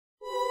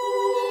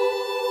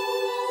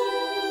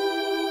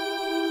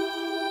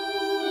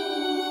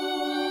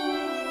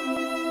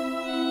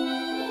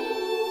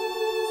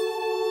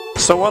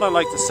So what I'd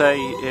like to say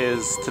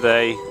is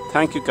today,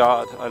 thank you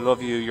God, I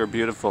love you, you're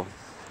beautiful.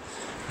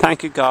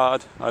 Thank you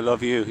God, I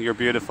love you, you're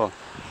beautiful.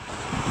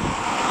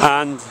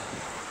 And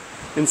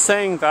in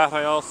saying that,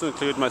 I also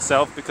include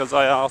myself, because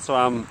I also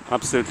am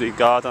absolutely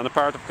God and a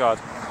part of God.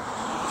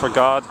 For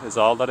God is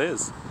all that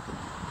is.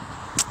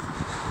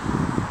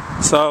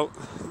 So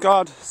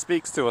God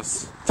speaks to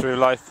us through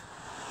life,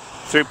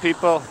 through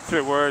people,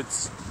 through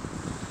words,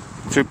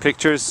 through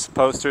pictures,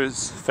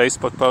 posters,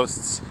 Facebook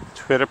posts,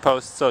 Twitter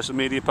posts, social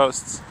media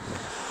posts,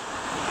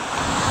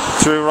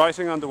 through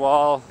writing on the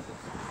wall,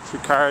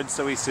 through cards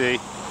that we see.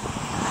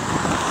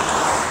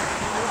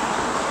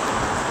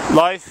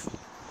 Life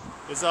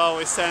is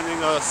always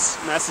sending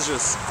us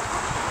messages.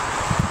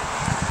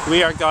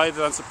 We are guided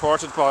and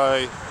supported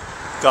by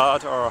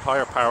God or a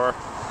higher power,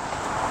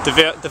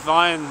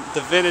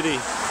 divinity,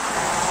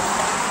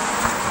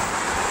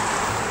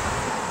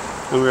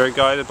 and we are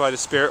guided by the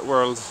spirit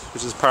world,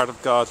 which is part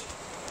of God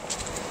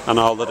and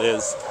all that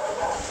is.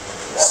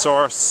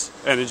 Source,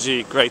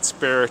 energy, great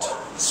spirit,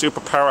 super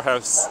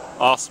powerhouse,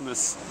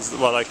 awesomeness is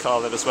what I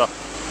call it as well.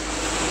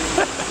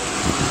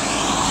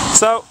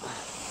 So,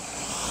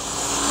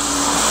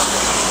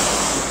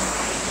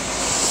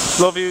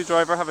 love you,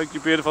 driver. Have a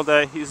beautiful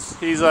day.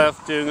 He's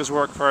out doing his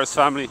work for his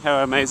family.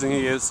 How amazing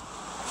he is.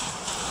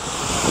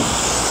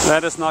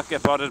 Let us not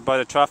get bothered by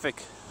the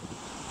traffic,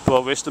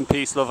 but wish them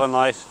peace, love and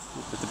light,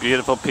 with the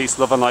beautiful peace,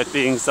 love and light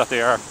beings that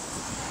they are.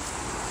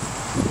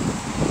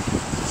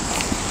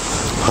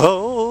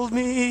 Hold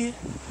me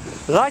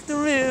like the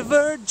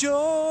river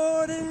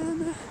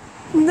Jordan.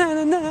 Na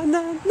na na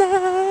na na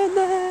na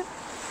na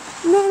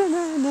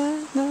na na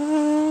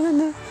na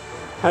na.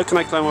 How can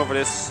I climb over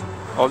this?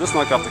 I'll just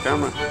knock off the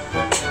camera.